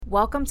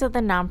Welcome to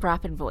the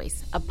NonProfit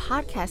Voice, a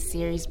podcast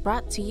series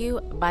brought to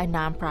you by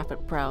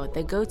NonProfit Pro,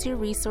 the go-to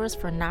resource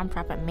for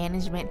nonprofit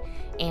management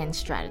and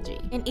strategy.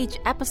 In each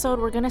episode,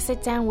 we're going to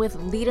sit down with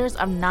leaders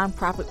of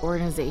nonprofit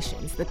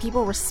organizations, the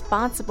people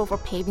responsible for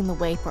paving the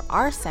way for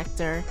our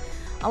sector,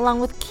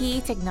 along with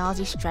key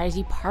technology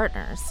strategy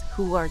partners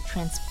who are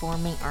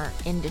transforming our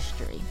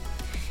industry.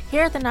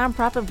 Here at the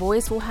NonProfit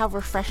Voice, we'll have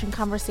refreshing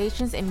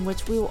conversations in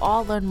which we will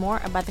all learn more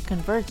about the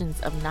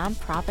convergence of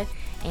nonprofit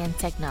and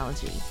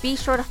technology. Be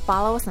sure to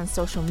follow us on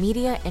social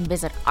media and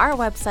visit our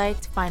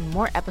website to find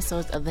more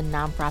episodes of the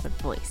NonProfit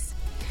Voice.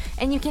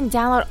 And you can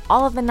download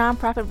all of the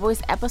NonProfit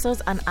Voice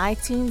episodes on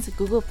iTunes,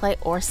 Google Play,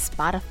 or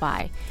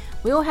Spotify.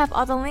 We will have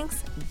all the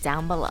links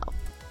down below.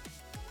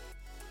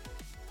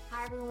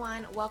 Hi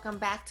everyone, welcome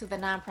back to the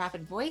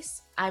NonProfit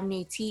Voice. I'm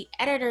Nhu Te,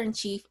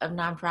 Editor-in-Chief of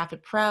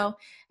NonProfit Pro,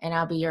 and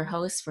I'll be your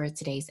host for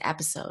today's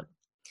episode.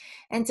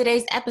 And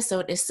today's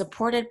episode is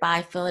supported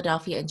by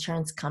Philadelphia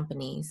Insurance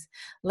Companies.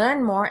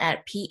 Learn more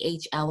at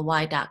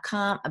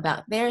phly.com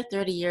about their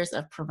 30 years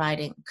of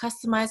providing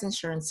customized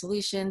insurance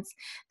solutions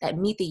that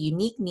meet the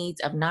unique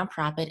needs of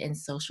nonprofit and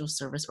social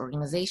service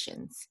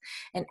organizations.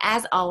 And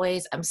as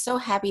always, I'm so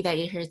happy that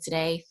you're here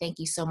today. Thank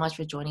you so much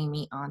for joining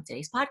me on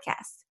today's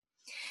podcast.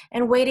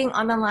 And waiting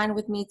on the line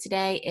with me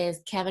today is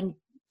Kevin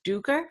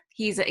Duger.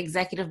 He's the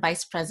Executive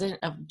Vice President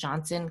of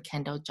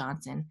Kendall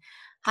Johnson.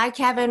 Hi,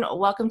 Kevin.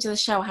 Welcome to the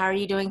show. How are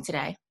you doing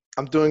today?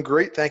 I'm doing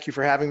great. Thank you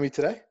for having me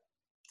today.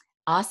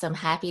 Awesome.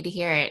 Happy to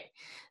hear it.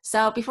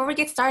 So before we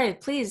get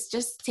started, please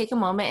just take a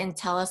moment and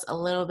tell us a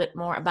little bit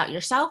more about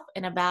yourself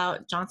and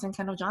about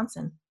Kendall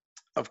Johnson.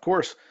 Of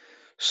course.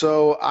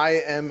 So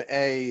I am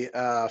a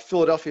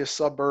Philadelphia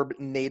suburb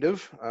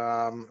native.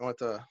 I went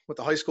to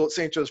high school at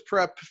St. Joe's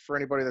Prep. For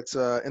anybody that's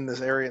in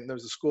this area and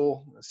knows the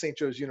school, St.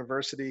 Joe's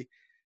University.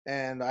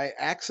 And I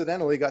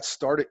accidentally got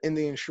started in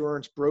the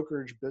insurance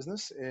brokerage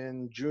business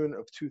in June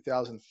of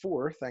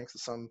 2004, thanks to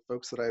some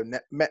folks that I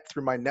met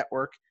through my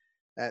network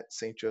at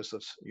St.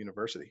 Joseph's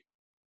University.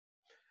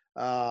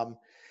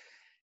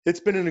 It's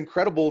been an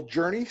incredible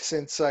journey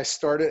since I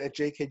started at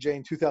JKJ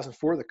in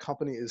 2004. The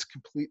company is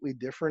completely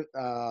different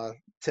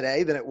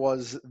today than it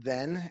was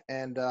then.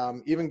 And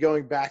even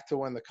going back to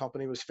when the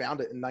company was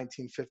founded in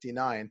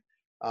 1959,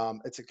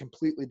 it's a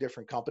completely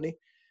different company.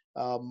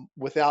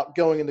 Without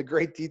going into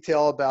great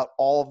detail about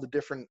all of the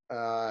different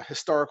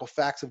historical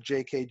facts of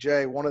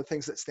JKJ, one of the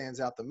things that stands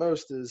out the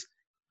most is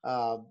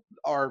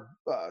our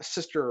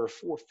sister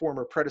or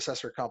former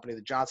predecessor company,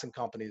 the Johnson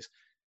Companies,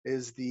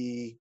 is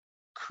the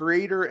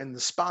creator and the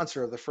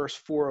sponsor of the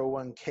first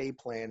 401k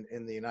plan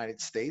in the United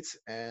States.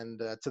 And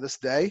to this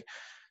day,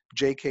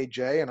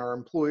 JKJ and our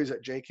employees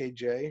at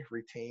JKJ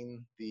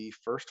retain the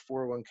first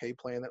 401k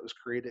plan that was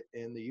created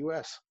in the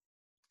U.S.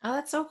 Oh,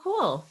 that's so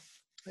cool.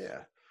 Yeah.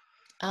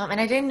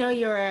 And I didn't know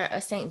you were a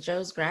St.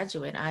 Joe's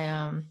graduate.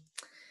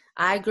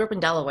 I grew up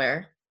in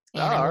Delaware,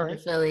 and I moved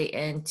to Philly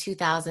in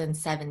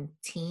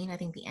 2017, I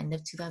think the end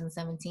of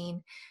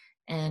 2017.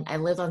 And I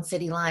lived on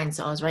City Line,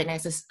 so I was right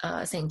next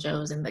to St.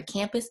 Joe's, and the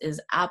campus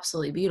is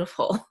absolutely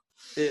beautiful.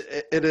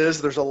 It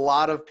is. There's a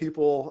lot of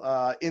people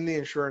in the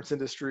insurance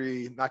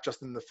industry, not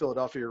just in the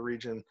Philadelphia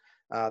region,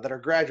 that are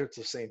graduates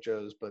of St.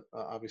 Joe's, but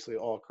obviously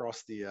all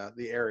across the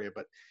area.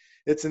 But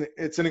it's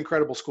an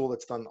incredible school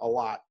that's done a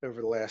lot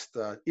over the last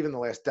even the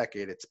last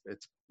decade.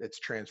 It's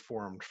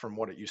transformed from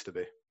what it used to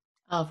be.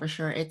 Oh, for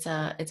sure. It's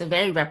a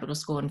very reputable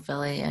school in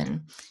Philly,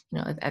 and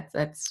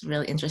that's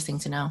really interesting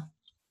to know.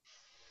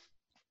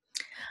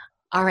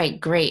 All right,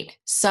 great.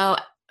 So,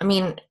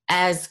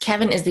 as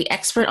Kevin is the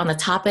expert on the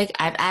topic,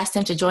 I've asked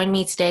him to join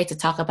me today to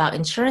talk about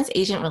insurance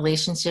agent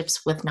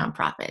relationships with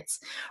nonprofits.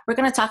 We're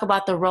going to talk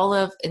about the role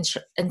of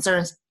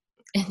insurance.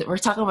 We're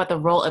talking about the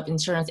role of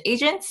insurance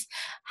agents,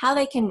 how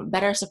they can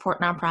better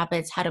support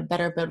nonprofits, how to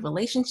better build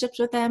relationships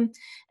with them,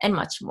 and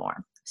much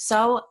more.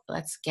 So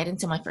let's get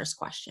into my first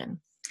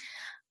question.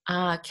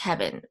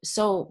 Kevin,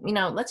 so,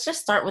 let's just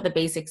start with the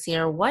basics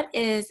here. What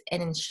is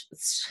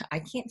I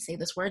can't say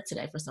this word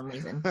today for some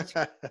reason.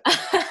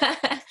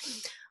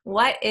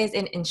 What is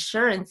an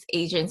insurance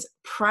agent's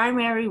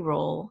primary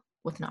role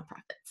with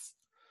nonprofits?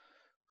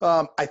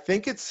 I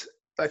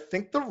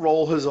think the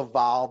role has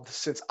evolved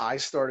since I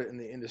started in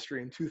the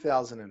industry in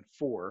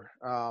 2004.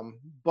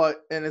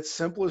 But in its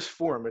simplest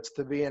form, it's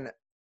to be an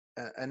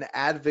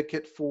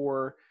advocate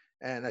for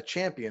and a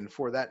champion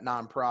for that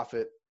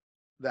nonprofit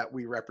that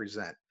we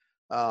represent.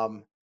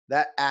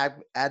 That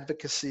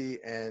advocacy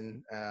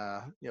and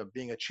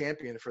being a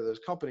champion for those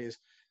companies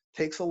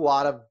takes a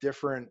lot of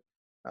different.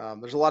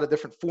 There's a lot of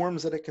different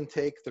forms that it can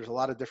take. There's a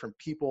lot of different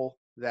people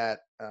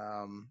that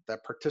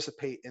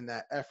participate in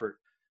that effort.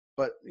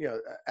 But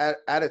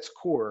at its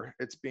core,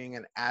 it's being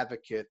an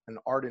advocate, an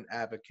ardent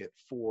advocate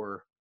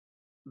for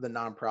the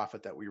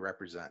nonprofit that we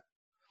represent.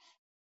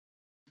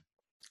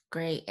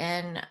 Great.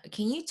 And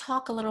can you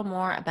talk a little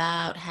more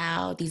about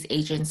how these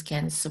agents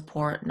can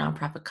support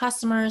nonprofit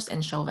customers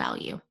and show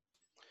value?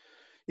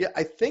 Yeah,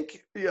 I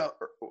think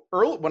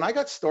early when I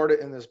got started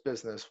in this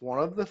business,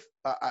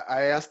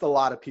 I asked a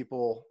lot of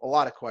people a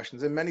lot of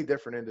questions in many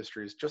different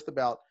industries just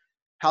about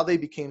how they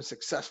became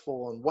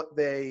successful and what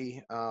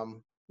they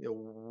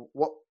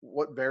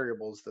what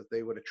variables that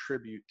they would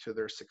attribute to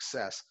their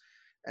success.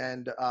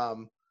 And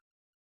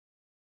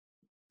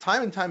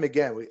time and time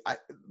again,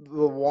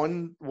 the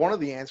one of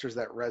the answers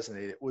that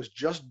resonated was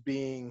just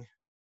being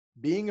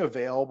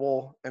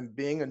available and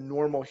being a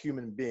normal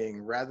human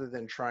being rather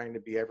than trying to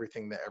be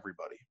everything to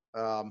everybody.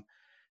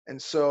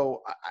 And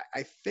so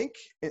I think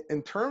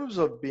in terms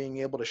of being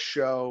able to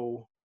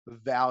show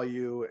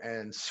value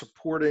and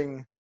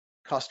supporting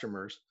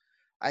customers,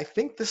 I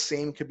think the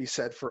same could be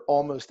said for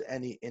almost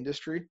any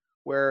industry,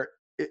 where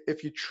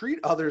if you treat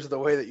others the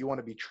way that you want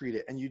to be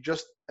treated, and you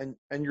just and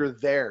you're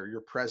there,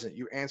 you're present,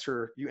 you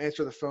answer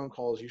the phone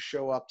calls, you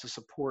show up to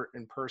support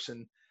in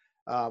person,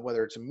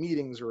 whether it's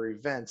meetings or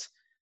events,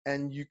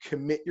 and you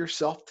commit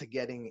yourself to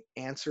getting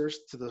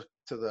answers to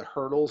the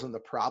hurdles and the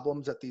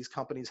problems that these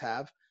companies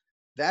have,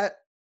 that,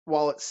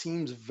 while it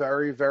seems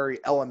very, very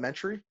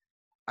elementary,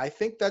 I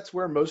think that's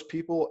where most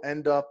people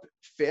end up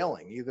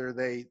failing. Either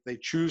they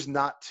choose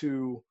not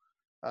to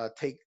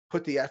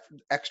put the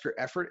extra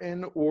effort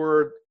in,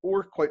 or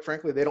quite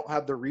frankly, they don't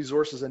have the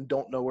resources and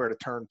don't know where to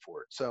turn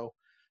for it. So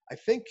I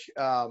think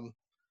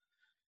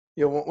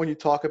when you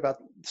talk about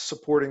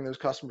supporting those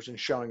customers and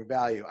showing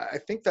value, I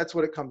think that's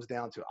what it comes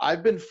down to.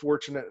 I've been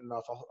fortunate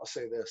enough, I'll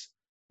say this,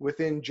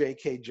 within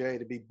JKJ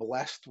to be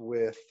blessed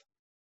with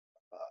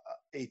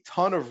a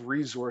ton of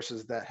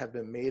resources that have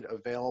been made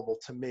available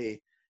to me.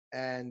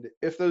 And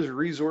if those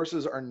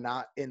resources are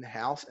not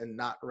in-house and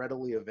not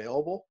readily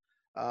available,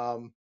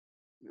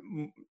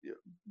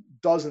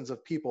 dozens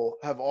of people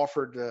have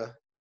offered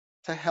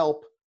to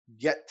help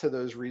get to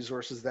those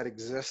resources that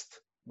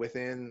exist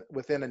within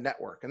a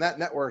network. And that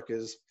network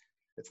it's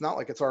not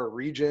like it's our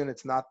region.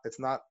 It's not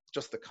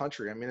just the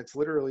country. I mean, it's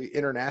literally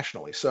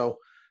internationally. So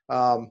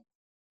I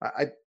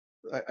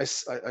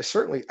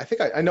certainly,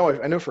 I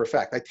know for a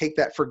fact, I take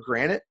that for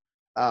granted.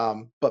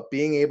 But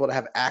being able to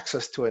have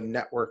access to a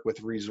network with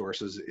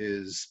resources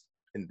is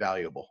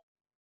invaluable.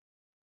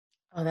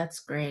 Oh, that's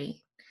great.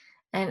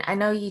 And I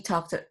know you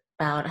talked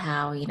about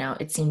how,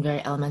 it seemed very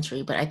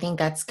elementary, but I think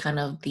that's kind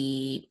of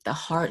the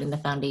heart and the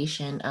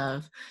foundation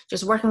of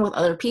just working with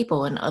other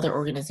people and other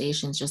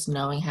organizations, just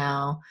knowing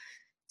how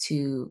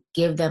to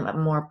give them a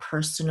more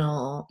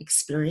personal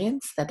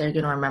experience that they're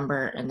going to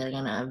remember and they're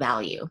going to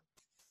value.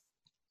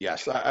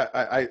 Yes,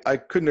 I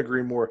couldn't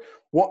agree more.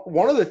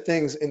 One of the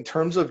things in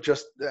terms of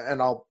just,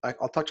 and I'll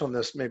touch on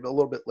this maybe a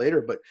little bit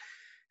later, but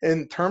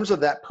in terms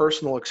of that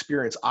personal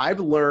experience, I've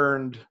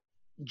learned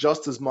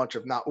just as much,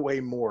 if not way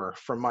more,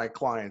 from my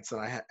clients than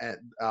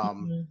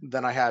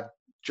I have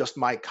just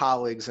my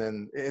colleagues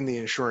in the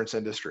insurance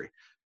industry.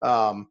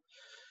 And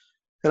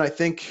I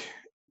think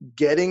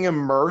getting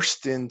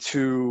immersed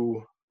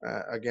into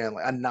again,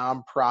 a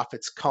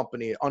nonprofits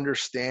company,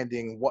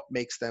 understanding what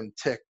makes them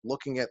tick,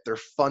 looking at their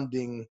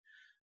funding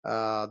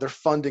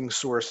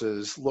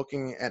sources,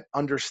 looking at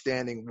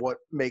understanding what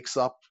makes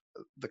up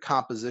the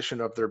composition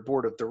of their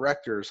board of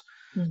directors,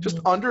 just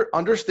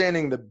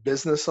understanding the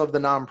business of the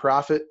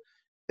nonprofit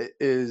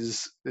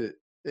is,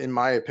 in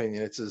my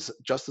opinion, it's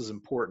just as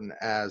important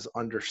as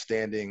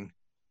understanding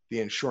the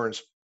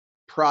insurance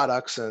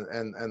products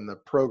and the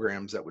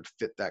programs that would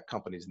fit that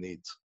company's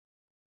needs.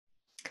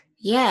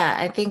 Yeah,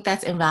 I think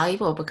that's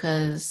invaluable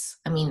because,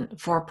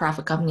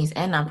 for-profit companies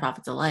and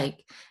nonprofits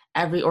alike,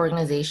 every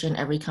organization,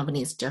 every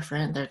company is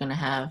different. They're going to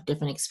have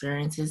different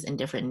experiences and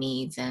different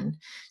needs, and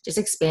just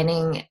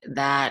expanding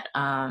that,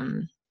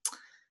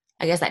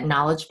 that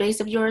knowledge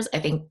base of yours, I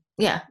think,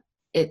 yeah,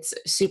 it's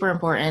super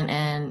important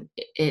and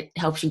it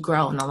helps you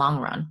grow in the long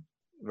run.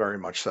 Very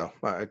much so.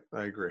 I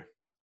agree.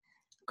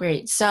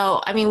 Great.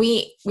 So,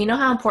 we know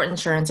how important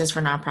insurance is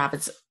for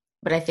nonprofits,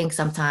 but I think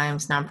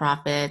sometimes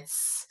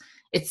nonprofits,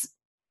 it's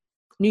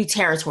new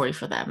territory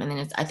for them. And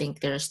then I think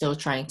they're still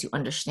trying to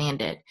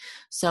understand it.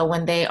 So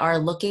when they are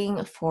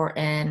looking for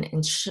an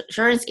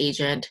insurance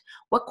agent,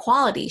 what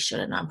qualities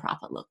should a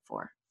nonprofit look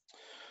for?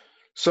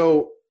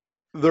 So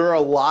there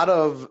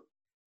are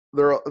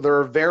there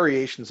are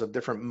variations of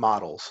different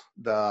models,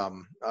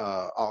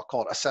 I'll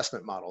call it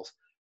assessment models,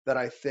 that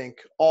I think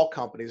all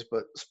companies,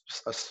 but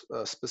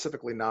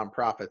specifically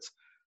nonprofits,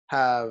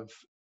 have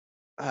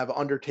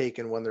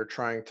undertaken when they're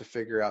trying to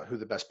figure out who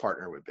the best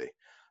partner would be.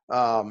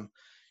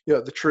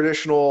 The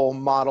traditional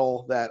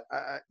model that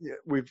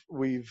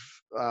we've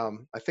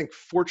I think,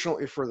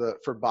 fortunately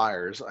for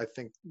buyers, I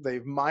think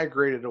they've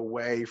migrated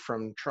away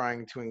from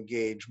trying to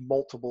engage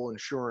multiple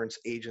insurance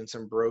agents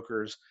and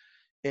brokers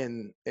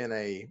in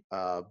a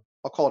I'll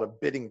call it a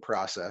bidding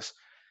process.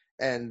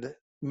 And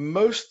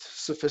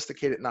most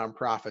sophisticated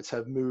nonprofits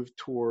have moved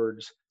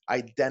towards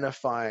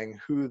identifying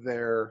who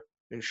their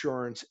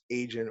insurance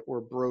agent or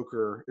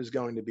broker is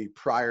going to be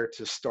prior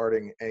to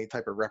starting any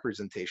type of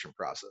representation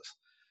process.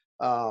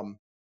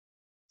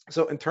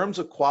 So in terms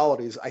of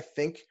qualities, I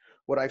think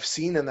what I've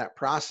seen in that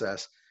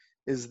process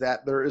is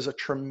that there is a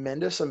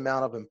tremendous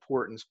amount of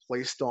importance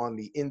placed on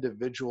the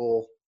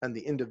individual and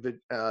the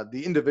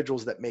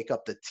individuals that make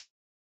up the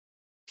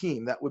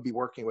team that would be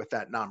working with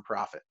that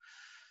nonprofit.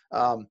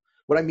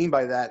 What I mean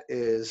by that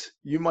is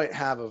you might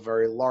have a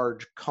very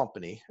large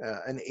company,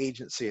 an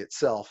agency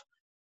itself,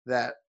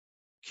 that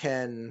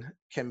can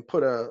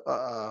put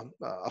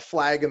a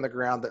flag in the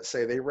ground that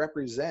say they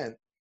represent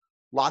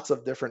lots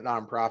of different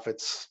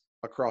nonprofits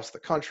across the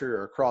country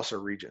or across a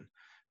region.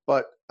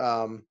 But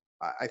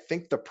I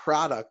think the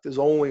product is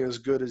only as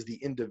good as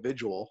the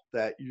individual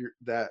that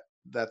the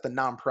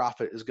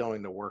nonprofit is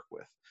going to work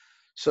with.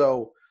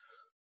 So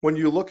when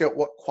you look at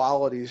what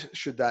qualities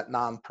should that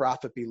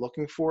nonprofit be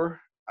looking for,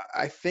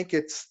 I think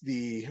it's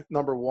the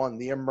number one,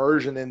 the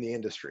immersion in the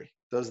industry.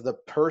 Does the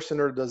person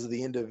or does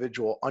the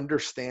individual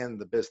understand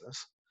the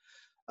business?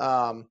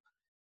 Um,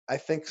 I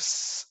think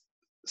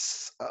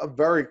a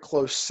very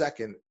close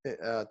second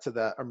to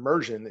that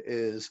immersion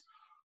is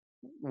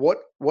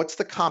what's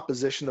the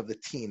composition of the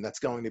team that's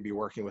going to be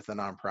working with a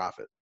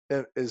nonprofit?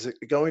 Is it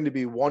going to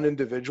be one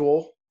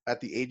individual at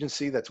the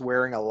agency that's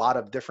wearing a lot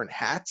of different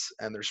hats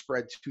and they're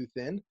spread too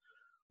thin?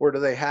 Or do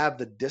they have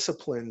the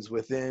disciplines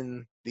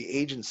within the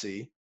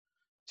agency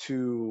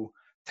to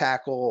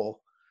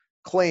tackle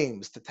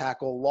claims, to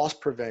tackle loss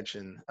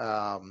prevention,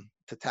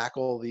 to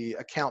tackle the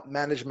account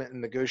management and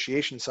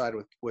negotiation side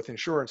with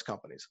insurance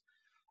companies?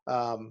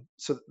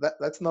 So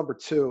that's number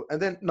two.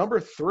 And then number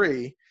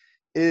three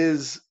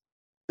is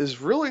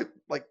really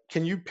like,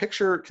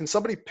 can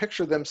somebody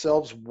picture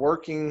themselves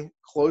working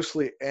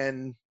closely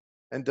and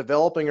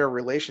developing a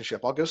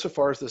relationship? I'll go so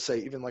far as to say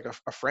even like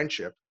a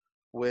friendship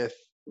with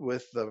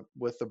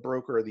the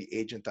broker or the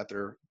agent that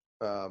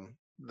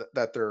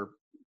they're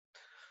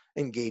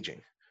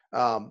engaging.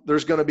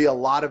 There's going to be a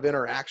lot of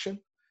interaction,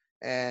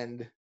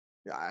 and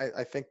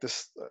I think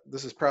this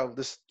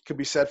could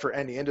be said for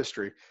any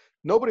industry.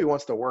 Nobody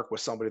wants to work with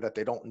somebody that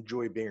they don't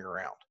enjoy being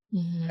around.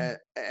 Mm-hmm.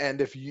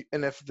 And if the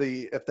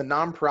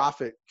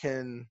nonprofit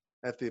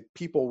if the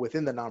people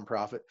within the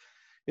nonprofit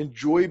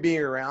enjoy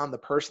being around the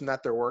person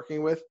that they're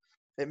working with,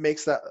 it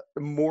makes that a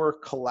more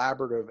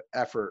collaborative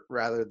effort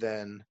rather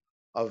than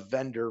a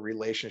vendor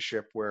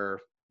relationship where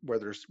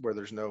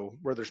there's no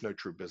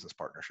true business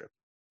partnership.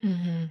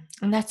 Mm-hmm.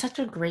 And that's such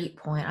a great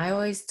point. I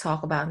always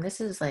talk about, and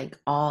this is like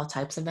all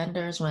types of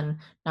vendors when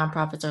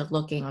nonprofits are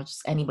looking, or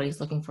just anybody's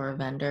looking for a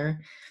vendor.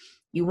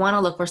 You want to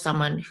look for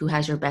someone who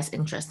has your best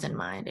interest in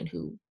mind and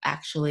who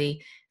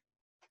actually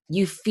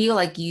you feel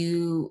like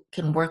you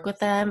can work with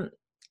them,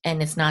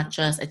 and it's not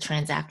just a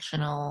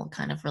transactional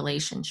kind of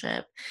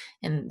relationship.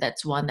 And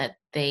that's one that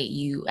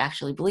you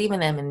actually believe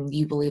in them, and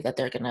you believe that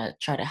they're going to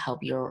try to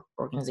help your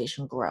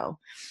organization grow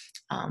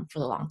for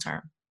the long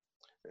term.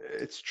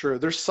 It's true.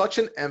 There's such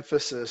an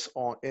emphasis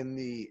in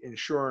the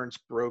insurance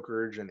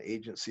brokerage and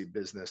agency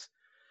business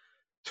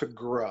to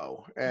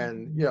grow.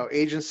 And Mhm.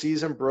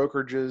 agencies and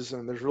brokerages,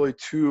 and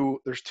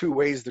there's two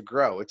ways to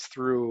grow. It's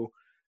through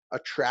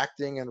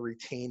attracting and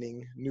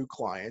retaining new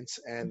clients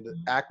and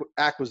Mhm.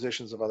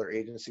 acquisitions of other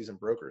agencies and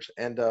brokers.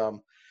 And I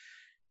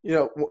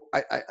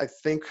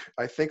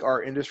think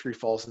our industry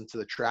falls into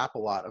the trap a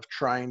lot of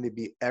trying to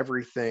be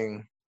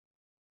everything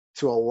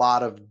to a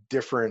lot of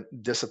different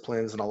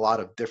disciplines and a lot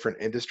of different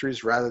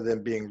industries rather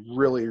than being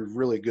really,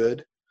 really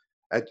good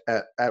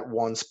at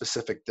one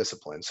specific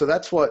discipline. So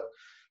that's what,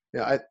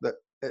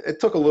 it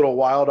took a little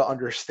while to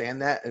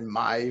understand that in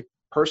my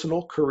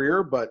personal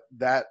career, but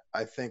that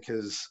I think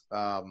is,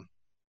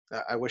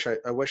 I wish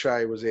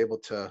I was able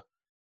to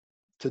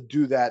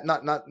do that,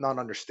 not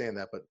understand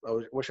that, but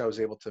wish I was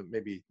able to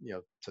maybe,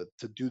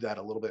 to do that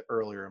a little bit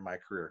earlier in my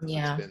career, because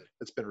Yeah.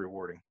 it's been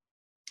rewarding.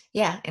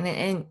 Yeah.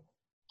 And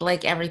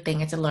like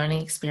everything, it's a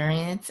learning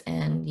experience,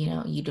 and,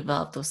 you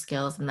develop those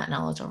skills and that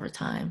knowledge over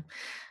time.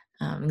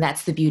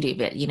 That's the beauty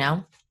of it.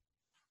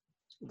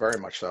 Very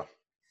much so.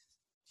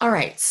 All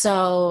right.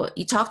 So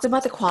you talked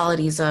about the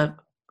qualities of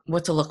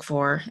what to look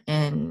for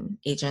in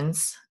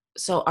agents.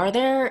 So are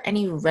there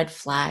any red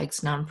flags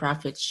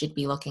nonprofits should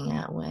be looking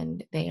at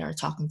when they are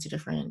talking to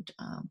different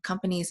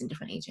companies and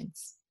different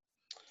agents?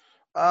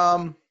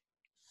 Um,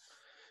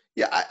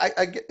 Yeah,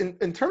 I get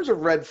in terms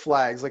of red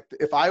flags. Like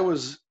if I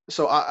was,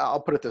 so I'll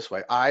put it this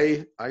way: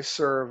 I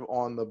serve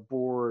on the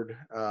board.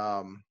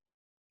 I'm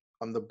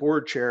the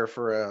board chair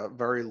for a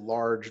very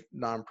large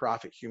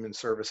nonprofit human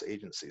service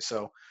agency.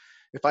 So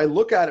if I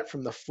look at it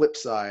from the flip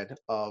side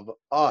of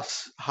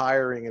us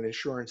hiring an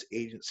insurance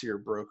agency or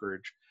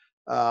brokerage,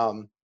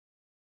 um,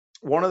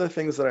 one of the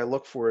things that I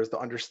look for is to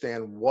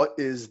understand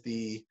what's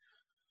the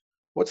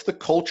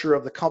culture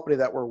of the company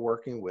that we're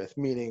working with.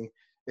 Meaning,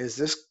 is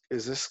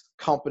this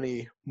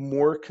company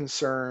more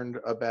concerned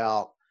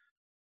about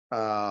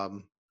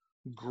um,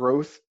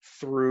 growth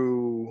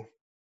through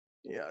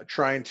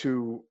trying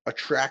to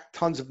attract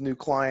tons of new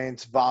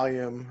clients,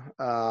 volume,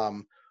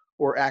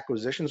 or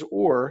acquisitions,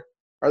 or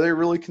are they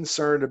really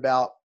concerned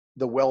about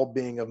the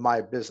well-being of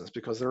my business?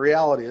 Because the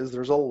reality is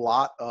there's a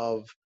lot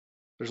of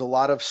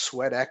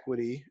sweat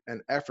equity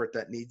and effort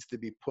that needs to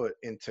be put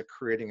into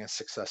creating a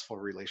successful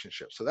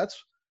relationship. So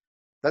that's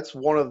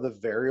one of the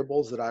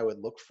variables that I would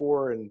look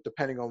for. And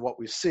depending on what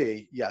we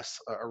see, yes,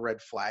 a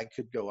red flag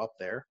could go up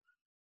there.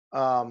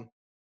 Um,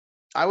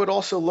 I would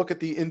also look at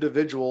the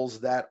individuals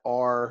that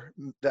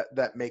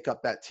make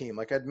up that team.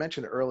 Like I'd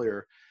mentioned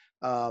earlier,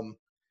 um,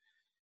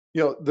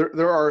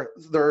 there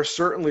are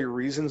certainly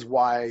reasons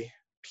why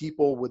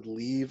people would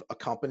leave a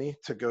company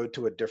to go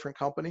to a different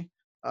company.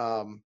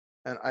 Um,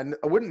 and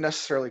I wouldn't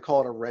necessarily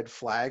call it a red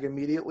flag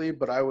immediately,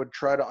 but I would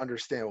try to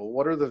understand, well,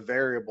 what are the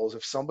variables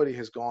if somebody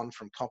has gone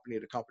from company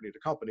to company to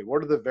company?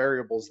 What are the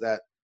variables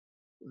that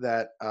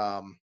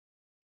um,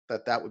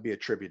 that would be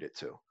attributed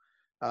to?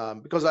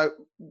 Because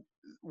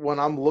when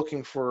I'm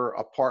looking for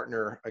a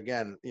partner,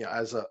 again,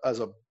 as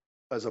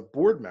a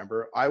board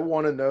member, I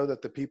want to know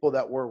that the people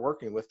that we're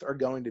working with are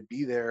going to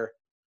be there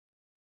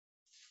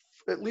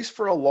at least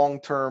for a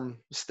long-term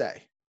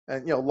stay.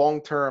 And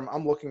long-term,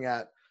 I'm looking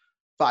at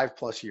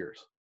 5+ years.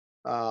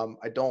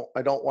 I don't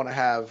want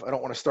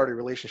to start a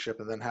relationship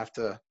and then have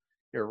to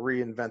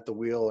reinvent the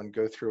wheel and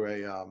go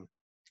through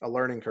a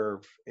learning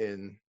curve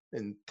in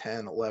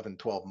 10, 11,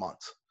 12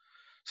 months.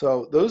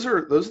 So those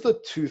are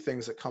the two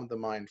things that come to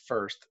mind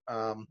first.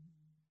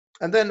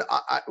 And then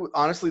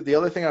honestly, the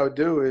other thing I would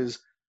do is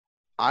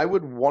I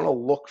would want to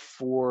look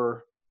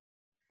for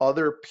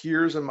other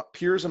peers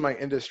in my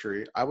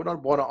industry. I would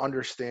want to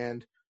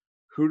understand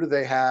who do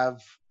they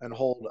have and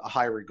hold a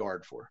high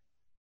regard for.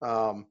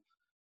 Um,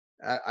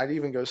 I'd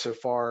even go so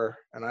far,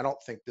 and I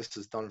don't think this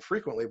is done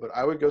frequently, but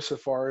I would go so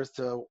far as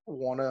to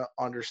want to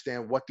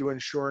understand what do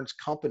insurance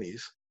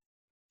companies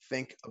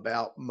think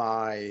about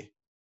the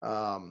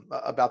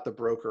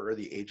broker or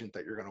the agent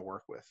that you're going to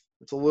work with.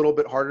 It's a little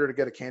bit harder to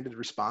get a candid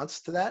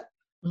response to that,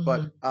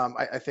 but Mm-hmm.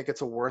 I think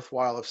it's a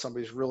worthwhile if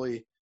somebody's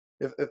really,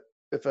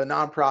 if a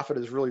nonprofit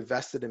is really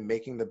vested in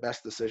making the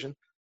best decision.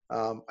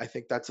 I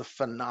think that's a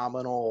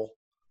phenomenal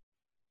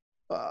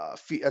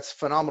that's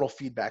phenomenal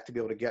feedback to be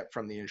able to get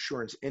from the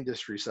insurance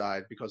industry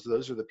side, because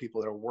those are the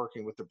people that are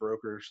working with the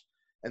brokers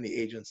and the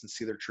agents and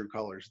see their true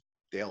colors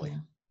daily. Yeah.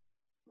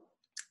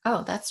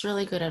 Oh, that's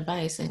really good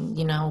advice. And,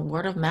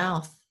 word of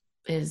mouth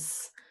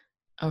is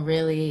a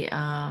really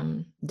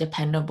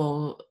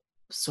dependable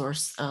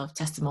source of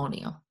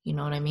testimonial. You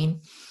know what I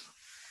mean?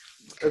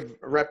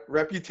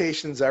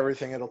 Reputation's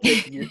everything. It'll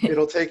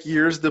take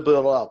years to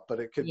build up, but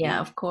it could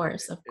Yeah, be. of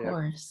course, of Yeah,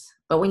 course.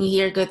 But when you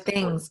hear good it's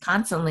important. things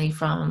constantly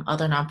from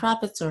other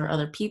nonprofits or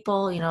other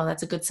people,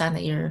 that's a good sign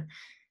that you're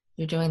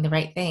doing the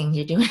right thing.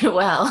 You're doing it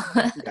well.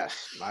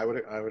 Yes, I would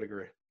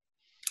agree.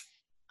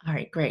 All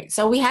right, great.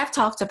 So we have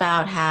talked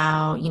about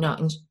how,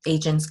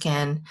 agents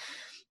can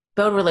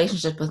build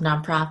relationships with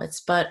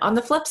nonprofits, but on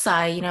the flip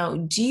side,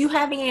 do you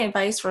have any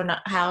advice for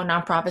how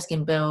nonprofits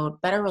can build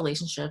better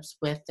relationships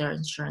with their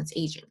insurance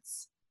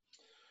agents?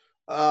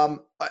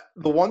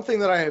 The one thing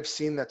that I have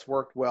seen that's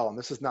worked well, and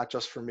this is not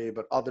just for me,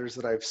 but others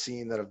that I've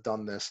seen that have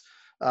done this,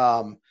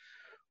 um,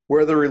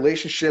 where the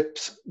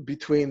relationships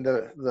between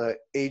the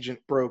agent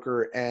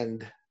broker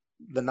and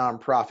the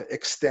nonprofit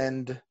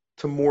extend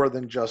to more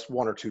than just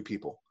one or two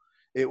people.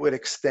 It would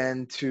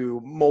extend to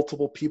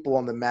multiple people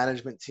on the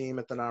management team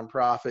at the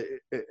nonprofit,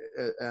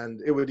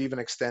 and it would even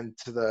extend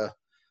to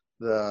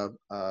the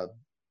uh,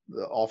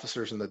 the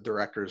officers and the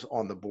directors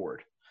on the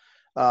board,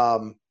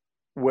 um,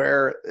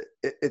 where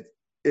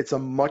it's a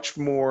much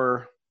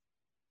more,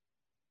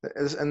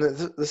 and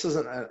this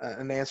isn't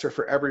an answer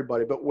for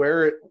everybody, but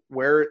where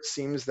it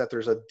seems that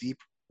there's a deep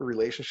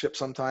relationship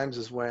sometimes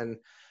is when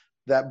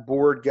that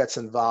board gets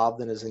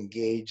involved and is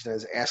engaged and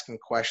is asking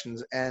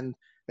questions. And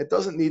it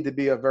doesn't need to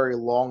be a very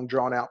long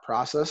drawn out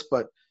process,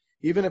 but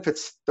even if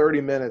it's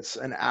 30 minutes,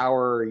 an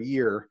hour, a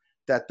year,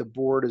 that the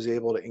board is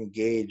able to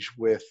engage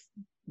with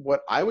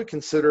what I would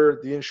consider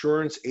the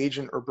insurance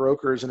agent or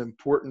broker as an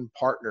important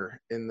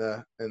partner in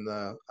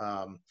the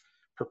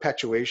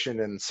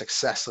perpetuation and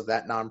success of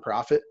that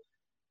nonprofit.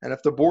 And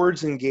if the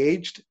board's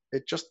engaged,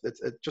 it just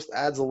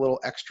adds a little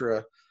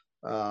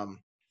um,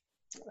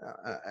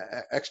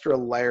 extra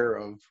layer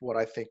of what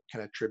I think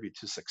can attribute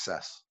to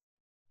success.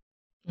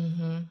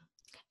 Hmm.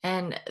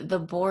 And the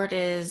board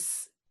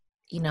is,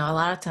 a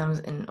lot of times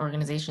in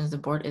organizations, the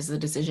board is the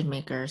decision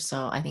maker.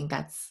 So I think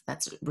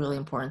that's really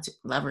important to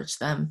leverage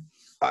them.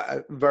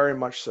 Very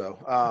much so.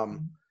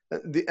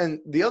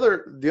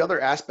 The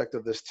other aspect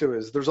of this too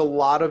is there's a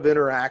lot of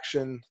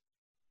interaction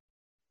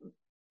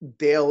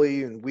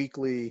daily and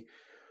weekly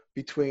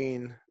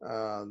between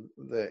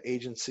the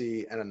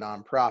agency and a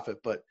nonprofit,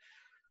 but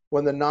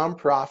when the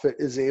nonprofit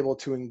is able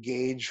to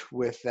engage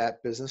with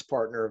that business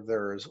partner of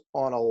theirs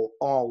on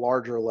a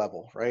larger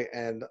level, right?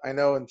 And I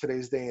know in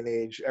today's day and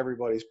age,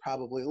 everybody's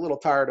probably a little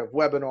tired of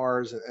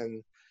webinars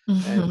and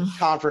Hmm.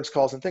 conference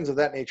calls and things of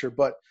that nature.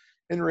 But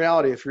in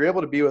reality, if you're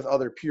able to be with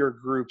other peer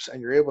groups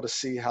and you're able to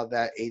see how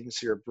that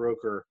agency or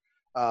broker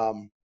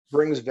um,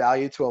 brings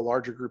value to a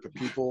larger group of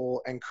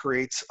people and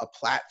creates a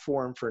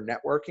platform for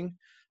networking,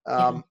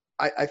 Yeah,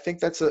 I think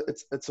it's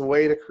a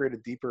way to create a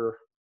deeper,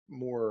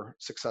 more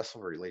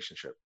successful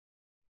relationship.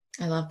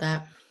 I love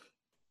that.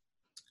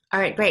 All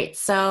right, great.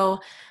 So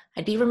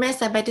I'd be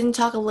remiss if I didn't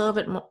talk a little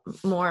bit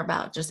more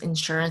about just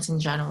insurance in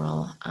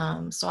general.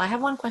 So I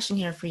have one question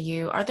here for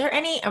you. Are there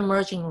any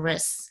emerging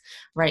risks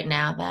right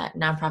now that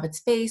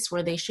nonprofits face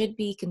where they should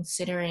be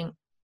considering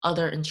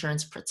other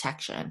insurance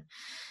protection?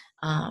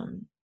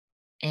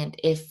 And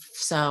if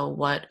so,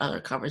 what other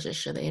coverages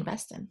should they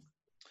invest in?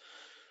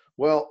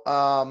 Well,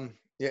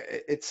 yeah,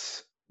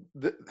 it's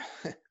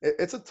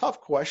a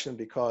tough question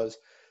because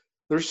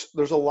there's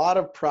a lot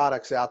of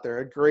products out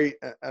there.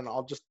 And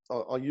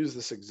I'll use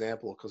this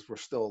example because we're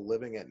still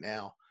living it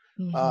now.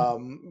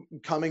 Mm-hmm.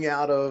 Coming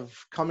out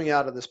of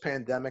this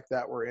pandemic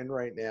that we're in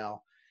right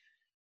now,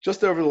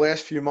 just over the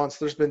last few months,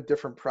 there's been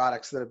different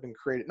products that have been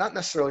created, not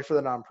necessarily for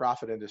the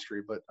nonprofit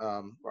industry, but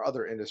or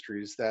other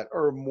industries that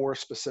are more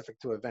specific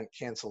to event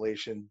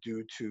cancellation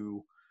due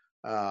to,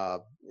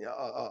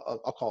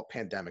 I'll call it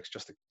pandemics,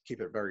 just to keep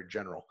it very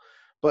general.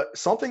 But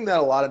something that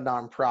a lot of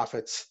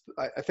nonprofits,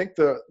 I think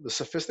the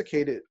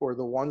sophisticated or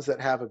the ones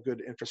that have a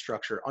good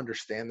infrastructure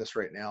understand this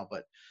right now,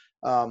 but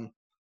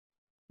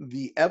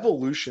the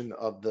evolution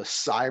of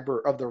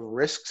the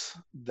risks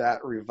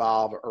that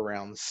revolve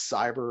around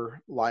cyber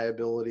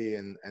liability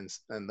and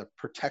the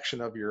protection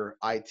of your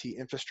IT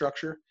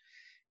infrastructure,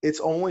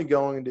 it's only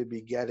going to be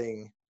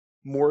getting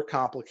more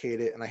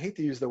complicated. And I hate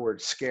to use the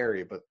word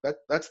scary, but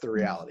that's the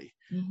reality.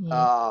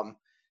 Mm-hmm.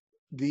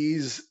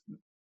 These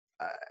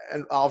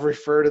and I'll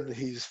refer to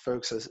these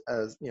folks as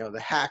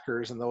the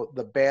hackers and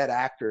the bad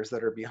actors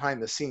that are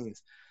behind the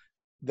scenes.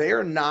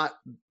 They're not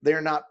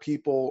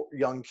people,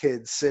 young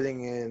kids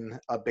sitting in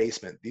a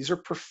basement. These are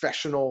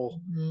professional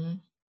Mm-hmm.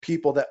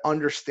 people that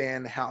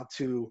understand how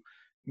to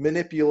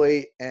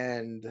manipulate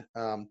and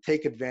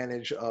take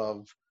advantage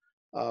of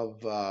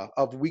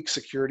weak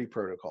security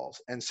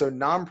protocols. And so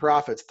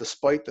nonprofits,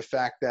 despite the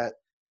fact that,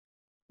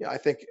 I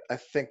think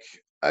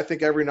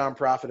every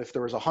nonprofit, if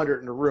there was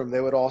 100 in a room,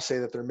 they would all say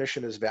that their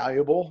mission is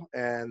valuable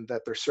and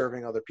that they're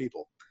serving other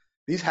people.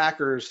 These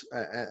hackers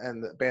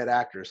and the bad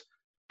actors,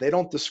 they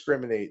don't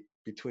discriminate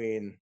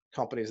between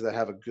companies that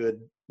have a good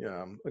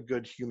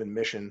human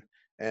mission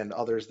and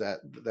others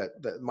that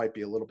might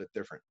be a little bit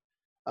different.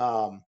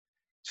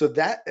 So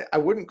that, I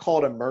wouldn't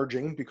call it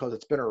emerging because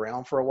it's been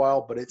around for a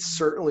while, but it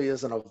certainly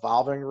is an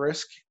evolving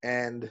risk.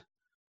 And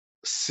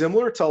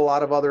similar to a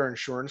lot of other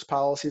insurance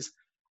policies,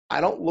 I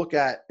don't look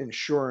at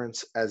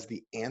insurance as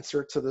the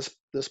answer to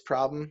this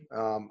problem.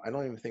 I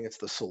don't even think it's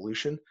the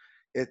solution.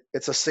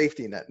 It's a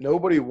safety net.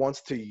 Nobody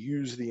wants to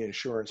use the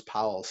insurance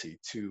policy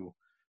to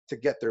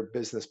get their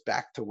business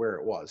back to where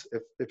it was.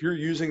 If you're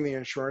using the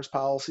insurance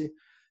policy,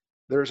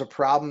 there's a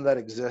problem that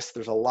exists.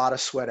 There's a lot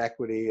of sweat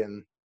equity,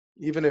 and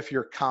even if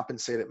you're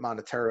compensated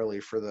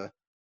monetarily for the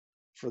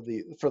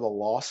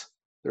loss,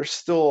 there's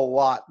still a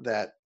lot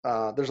that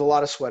there's a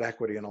lot of sweat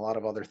equity and a lot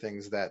of other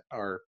things that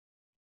are,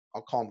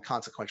 I'll call them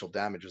consequential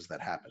damages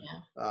that happen.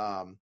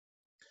 Yeah.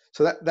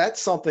 So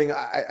that's something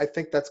I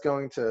think it's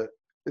going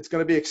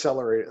to be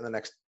accelerated in the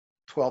next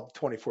 12 to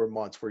 24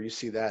 months, where you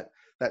see that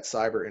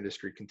cyber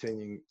industry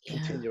continuing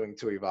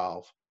to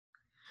evolve.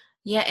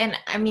 Yeah, and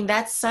I mean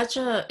that's such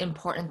an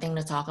important thing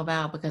to talk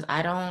about because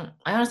I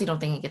honestly don't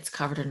think it gets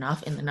covered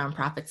enough in the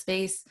nonprofit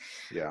space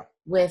Yeah.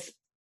 with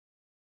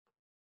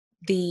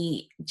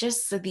the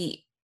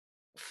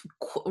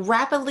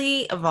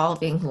rapidly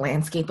evolving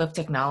landscape of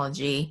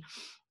technology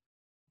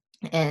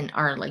and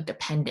our like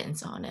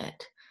dependence on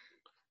it.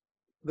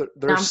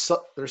 There's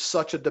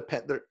such a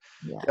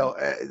Yeah.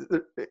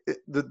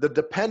 the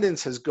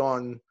dependence has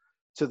gone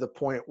to the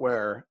point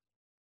where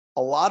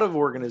a lot of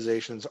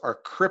organizations are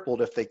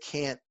crippled if they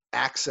can't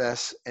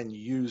access and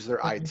use their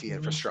IT Information.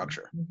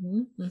 infrastructure.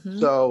 Mm-hmm, mm-hmm.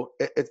 So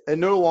it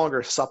no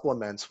longer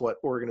supplements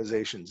what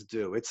organizations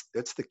do.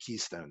 It's the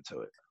keystone to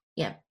it.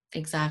 Yeah,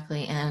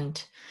 exactly.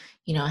 And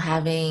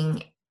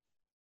having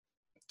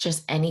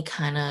just any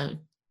kind of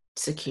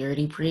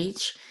security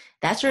breach,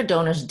 that's your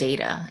donor's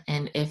data.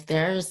 And if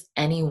there's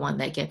anyone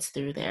that gets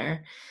through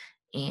there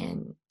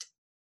and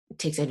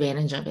takes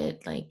advantage of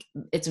it, like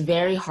it's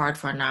very hard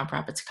for a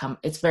nonprofit to come.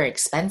 It's very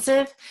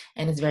expensive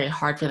and it's very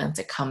hard for them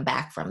to come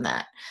back from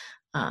that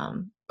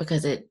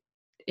because it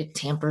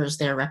tampers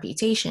their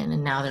reputation,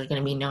 and now they're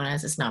going to be known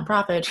as this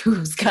nonprofit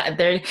who's got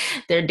their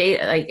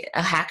data, like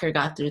a hacker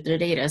got through their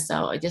data.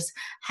 So just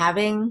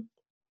having,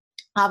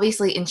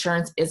 obviously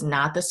insurance is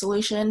not the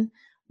solution,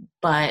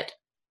 but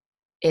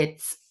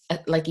it's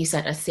like you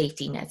said, a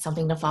safety net,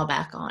 something to fall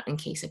back on in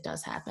case it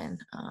does happen.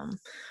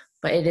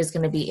 But it is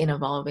going to be an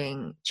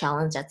evolving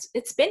challenge.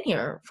 It's been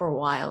here for a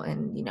while,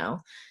 and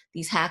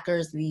these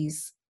hackers,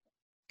 these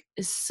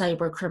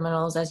cyber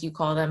criminals, as you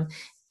call them,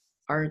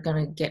 are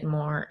going to get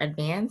more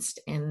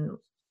advanced. And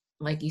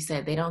like you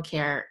said, they don't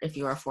care if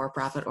you're a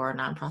for-profit or a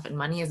nonprofit.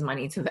 Money is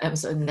money to them,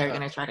 so they're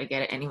going to try to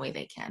get it any way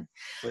they can.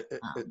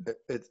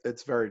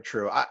 It's very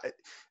true.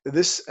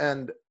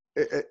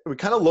 We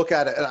kind of look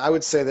at it, and I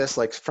would say this,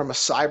 like from a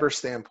cyber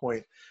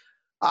standpoint,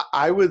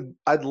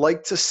 I'd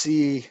like to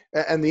see,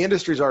 and the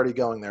industry's already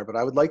going there, but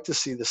I would like to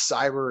see the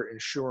cyber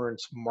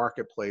insurance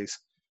marketplace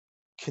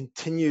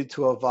continue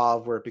to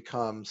evolve, where it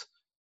becomes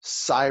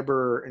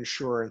cyber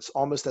insurance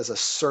almost as a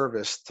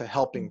service to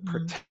helping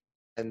protect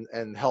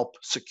and help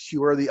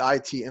secure the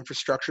IT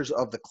infrastructures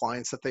of the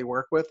clients that they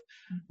work with,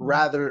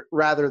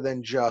 rather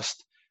than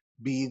just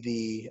be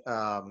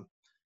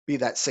be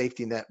that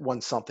safety net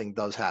when something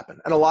does happen.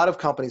 And a lot of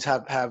companies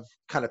have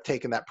kind of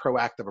taken that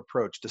proactive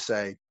approach to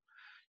say,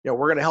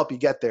 we're going to help you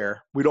get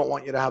there. We don't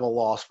want you to have a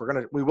loss.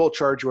 We will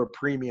charge you a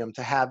premium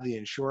to have the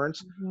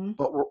insurance, Mm-hmm.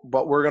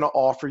 but we're going to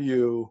offer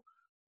you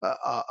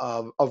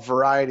a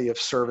variety of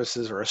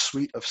services or a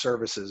suite of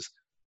services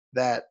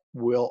that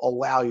will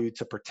allow you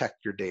to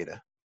protect your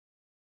data.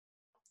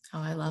 Oh,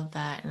 I love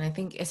that. And I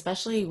think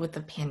especially with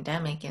the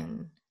pandemic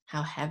and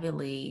how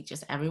heavily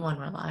just everyone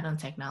relied on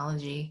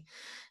technology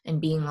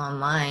and being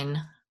online,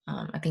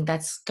 I think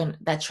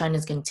that trend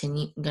is going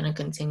to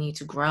continue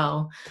to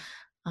grow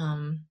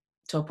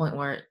to a point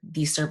where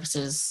these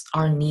services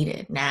are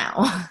needed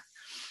now.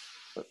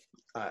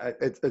 It'll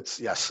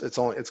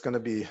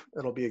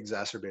be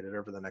exacerbated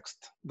over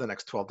the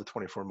next 12 to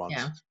 24 months.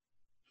 Yeah.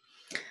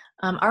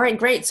 All right,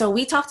 great. So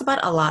we talked about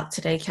a lot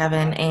today,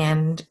 Kevin,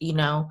 and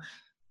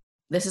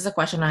this is a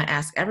question I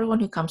ask everyone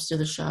who comes to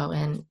the show,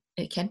 and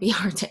it can be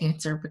hard to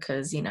answer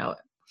because,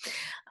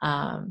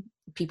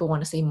 people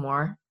want to say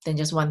more than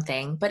just one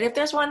thing. But if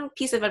there's one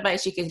piece of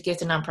advice you could give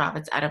to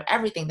nonprofits out of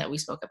everything that we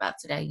spoke about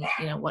today,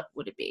 what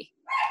would it be?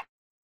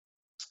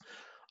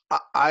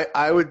 I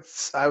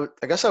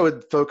guess I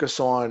would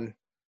focus on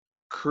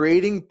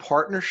creating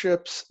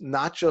partnerships,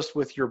 not just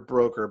with your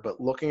broker,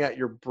 but looking at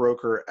your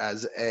broker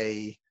as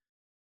a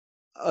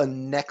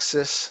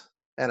nexus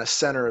and a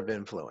center of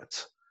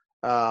influence.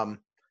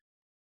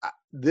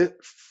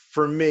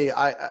 For me,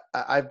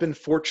 I've been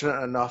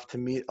fortunate enough to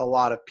meet a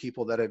lot of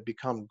people that have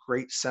become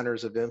great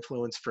centers of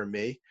influence for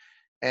me,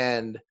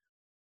 and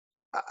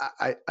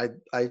I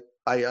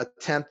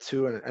attempt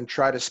to and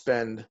try to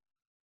spend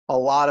a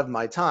lot of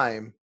my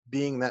time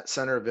being that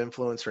center of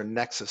influence or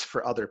nexus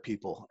for other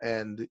people.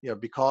 And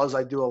because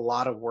I do a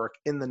lot of work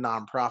in the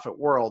nonprofit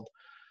world,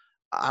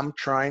 I'm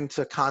trying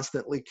to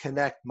constantly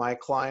connect my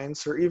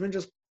clients or even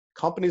just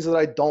companies that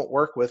I don't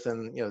work with,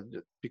 and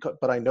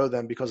but I know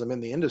them because I'm in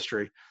the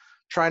industry,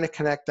 trying to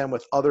connect them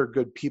with other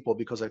good people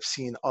because I've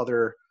seen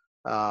other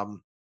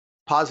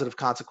positive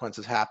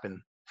consequences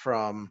happen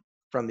from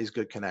these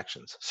good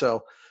connections.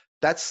 So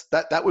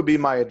that would be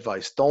my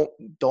advice. Don't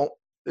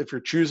if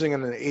you're choosing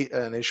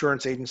an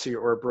insurance agency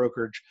or a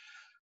brokerage,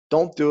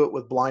 don't do it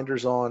with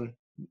blinders on.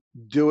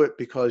 Do it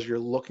because you're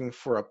looking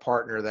for a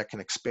partner that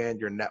can expand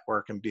your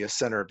network and be a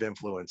center of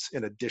influence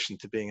in addition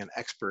to being an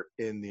expert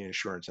in the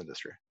insurance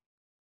industry.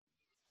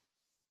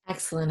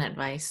 Excellent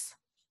advice.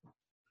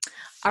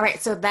 All right,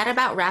 so that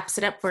about wraps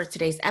it up for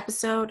today's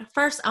episode.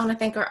 First, I want to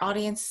thank our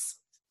audience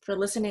for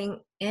listening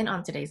in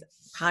on today's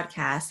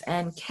podcast.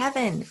 And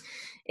Kevin,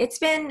 it's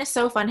been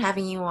so fun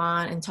having you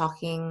on and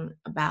talking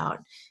about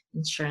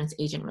insurance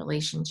agent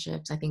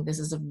relationships. I think this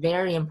is a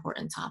very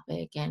important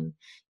topic, and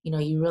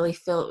you really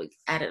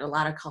added a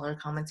lot of color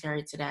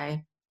commentary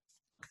today,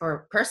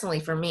 personally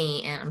for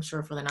me, and I'm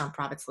sure for the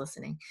nonprofits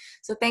listening.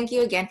 So thank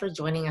you again for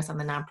joining us on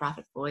the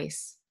Nonprofit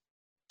Voice.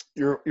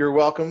 You're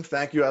welcome.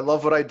 Thank you. I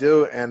love what I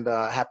do, and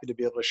happy to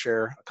be able to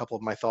share a couple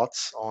of my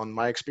thoughts on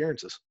my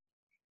experiences.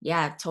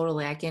 Yeah,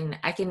 totally. I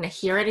can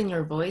hear it in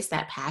your voice,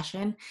 that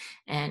passion,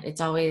 and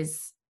it's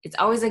always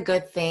a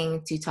good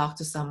thing to talk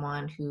to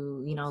someone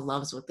who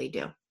loves what they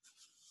do.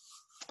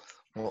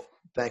 Well,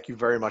 thank you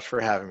very much for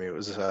having me.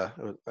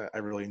 I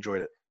really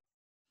enjoyed it.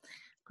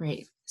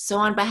 Great. So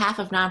on behalf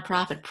of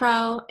Nonprofit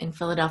Pro and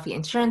Philadelphia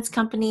Insurance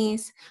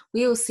Companies,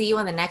 we will see you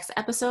on the next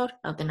episode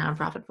of the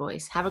Nonprofit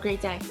Voice. Have a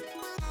great day.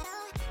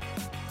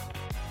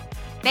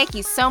 Thank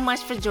you so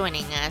much for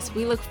joining us.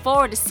 We look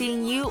forward to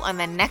seeing you on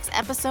the next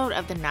episode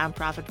of the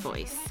Nonprofit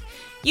Voice.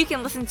 You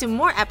can listen to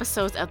more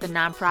episodes of the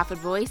Nonprofit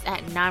Voice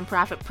at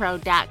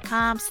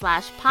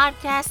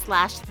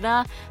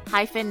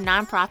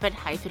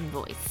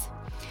nonprofitpro.com/podcast/the-nonprofit-voice.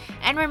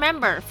 And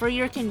remember, for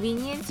your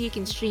convenience, you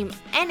can stream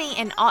any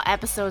and all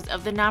episodes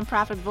of the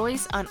Nonprofit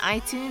Voice on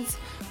iTunes,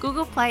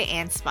 Google Play,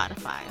 and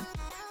Spotify.